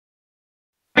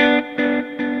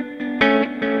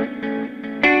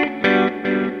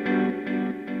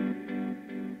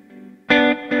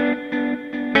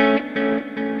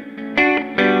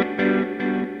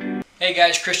Hey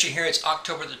guys, Christian here. It's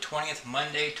October the 20th,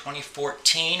 Monday,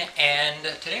 2014, and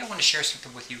today I want to share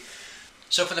something with you.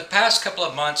 So for the past couple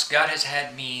of months, God has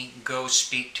had me go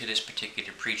speak to this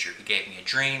particular preacher who gave me a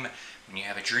dream. When you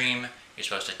have a dream, you're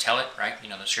supposed to tell it, right? You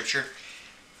know the scripture.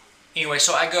 Anyway,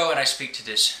 so I go and I speak to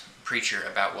this preacher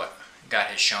about what God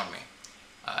has shown me.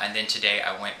 And then today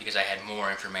I went because I had more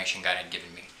information God had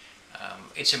given me.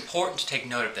 It's important to take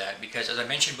note of that because, as I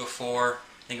mentioned before,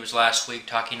 I think it was last week,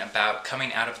 talking about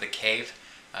coming out of the cave,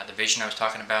 the vision I was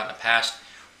talking about in the past.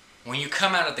 When you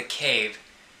come out of the cave,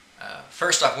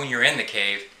 first off, when you're in the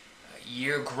cave,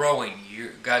 you're growing.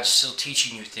 God's still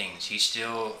teaching you things. He's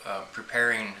still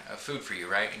preparing food for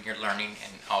you, right? And you're learning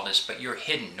and all this, but you're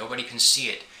hidden. Nobody can see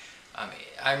it.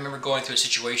 I remember going through a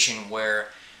situation where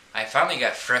I finally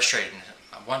got frustrated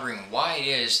and wondering why it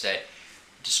is that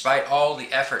despite all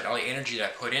the effort, all the energy that I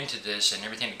put into this and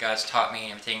everything that God's taught me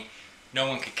and everything, no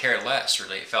one could care less,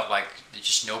 really. It felt like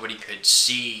just nobody could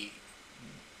see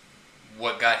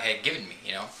what God had given me,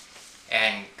 you know.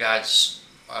 And God's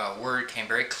word came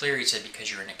very clear. He said, because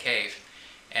you're in a cave.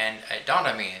 And it dawned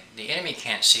on me, the enemy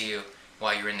can't see you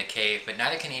while you're in the cave, but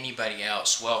neither can anybody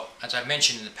else. Well, as I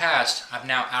mentioned in the past, I'm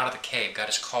now out of the cave. God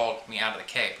has called me out of the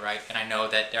cave, right? And I know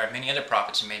that there are many other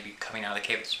prophets who may be coming out of the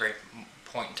cave at this very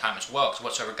point in time as well, because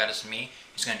whatsoever God does to me,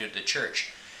 He's going to do to the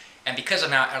church. And because I'm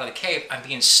now out of the cave, I'm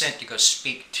being sent to go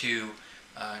speak to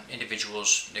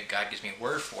individuals that God gives me a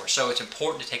word for. So it's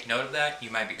important to take note of that.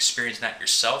 You might be experiencing that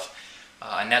yourself.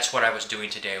 And that's what I was doing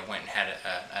today. I went and had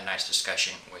a nice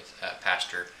discussion with a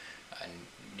pastor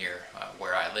near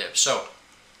where I live. So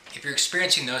if you're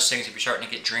experiencing those things, if you're starting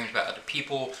to get dreams about other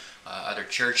people, other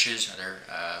churches, other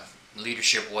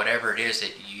leadership, whatever it is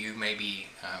that you may be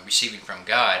receiving from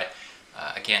God,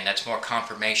 again, that's more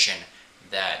confirmation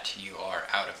that you are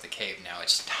out of the cave now.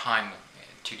 It's time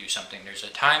to do something. There's a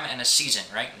time and a season,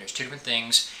 right? And there's two different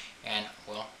things, and,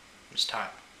 well, it's time.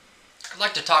 I'd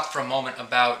like to talk for a moment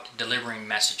about delivering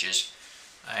messages.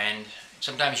 And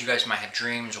sometimes you guys might have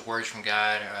dreams or words from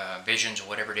God, visions or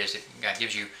whatever it is that God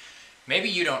gives you. Maybe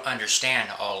you don't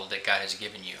understand all that God has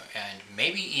given you, and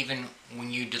maybe even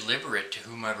when you deliver it to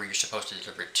whomever you're supposed to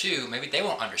deliver it to, maybe they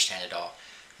won't understand it all.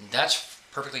 And that's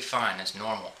perfectly fine. That's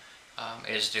normal.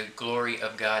 It is the glory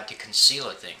of God to conceal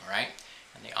a thing, right?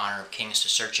 And the honor of kings to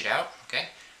search it out, okay?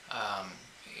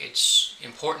 It's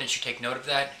important that you take note of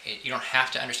that. You don't have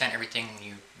to understand everything when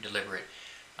you deliver it,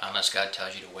 unless God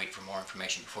tells you to wait for more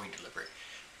information before you deliver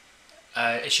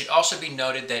it. It should also be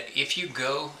noted that if you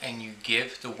go and you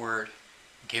give the word,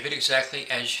 give it exactly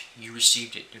as you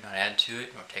received it. Do not add to it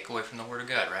or take away from the word of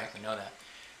God, right? We know that.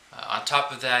 On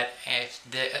top of that, if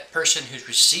the person who's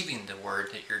receiving the word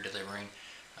that you're delivering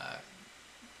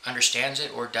understands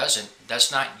it or doesn't,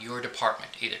 that's not your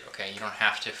department either, okay? You don't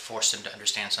have to force them to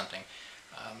understand something.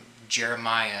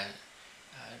 Jeremiah,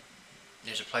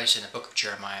 there's a place in the book of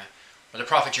Jeremiah where the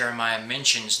prophet Jeremiah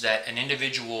mentions that an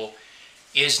individual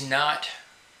is not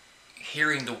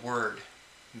hearing the word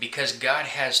because God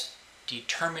has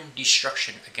determined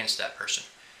destruction against that person,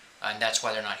 and that's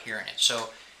why they're not hearing it.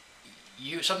 So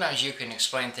sometimes you can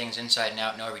explain things inside and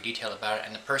out, know every detail about it,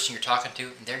 and the person you're talking to,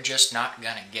 they're just not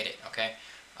going to get it, okay?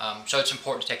 So it's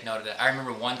important to take note of that. I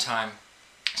remember one time,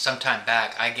 sometime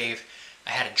back, I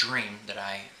had a dream that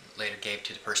I later gave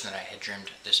to the person that I had dreamed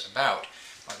this about,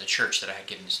 or the church that I had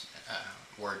given this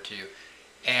word to.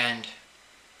 And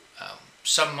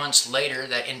some months later,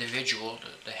 that individual,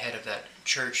 the head of that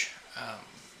church,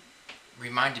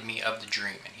 reminded me of the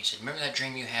dream. And he said, remember that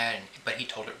dream you had? But he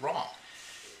told it wrong.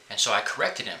 And so I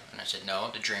corrected him, and I said,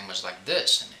 no, the dream was like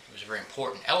this, and it was a very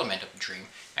important element of the dream.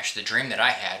 Actually, the dream that I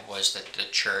had was that the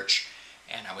church,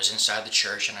 and I was inside the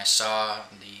church, and I saw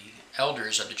the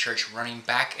elders of the church running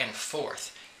back and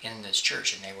forth in this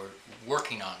church, and they were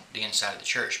working on the inside of the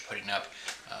church, putting up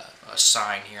a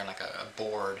sign here, like a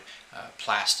board,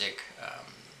 plastic,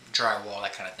 drywall,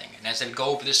 that kind of thing. And as they would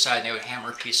go over this side and they would hammer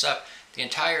a piece up, the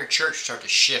entire church started to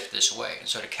shift this way. And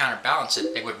so to counterbalance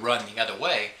it, they would run the other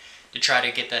way to try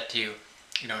to get that to,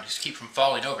 just keep from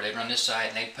falling over. They'd run this side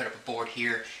and they'd put up a board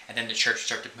here, and then the church would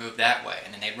start to move that way,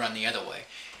 and then they'd run the other way.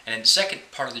 And in the second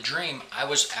part of the dream, I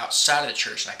was outside of the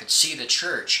church, and I could see the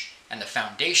church, and the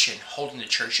foundation holding the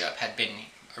church up had been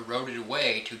eroded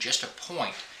away to just a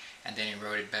point, and then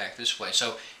eroded back this way.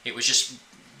 So it was just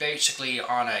basically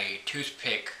on a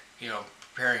toothpick,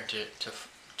 preparing to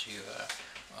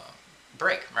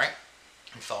break, right,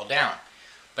 and fall down.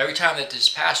 But every time that this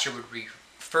pastor would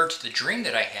refer to the dream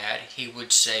that I had, he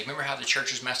would say, remember how the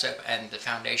church was messed up and the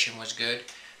foundation was good?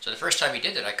 So the first time he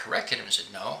did that, I corrected him and said,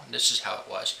 no, this is how it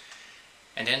was.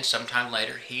 And then sometime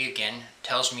later, he again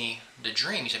tells me the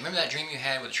dream. He said, remember that dream you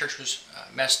had where the church was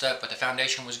messed up, but the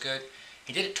foundation was good?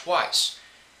 He did it twice.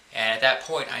 And at that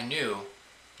point I knew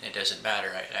it doesn't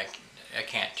matter. I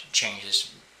can't change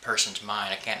this person's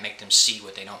mind. I can't make them see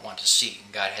what they don't want to see.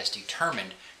 God has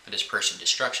determined for this person's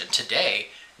destruction. Today,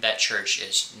 that church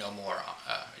is no more,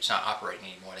 it's not operating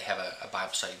anymore. They have a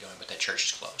Bible study going, but that church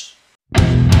is closed.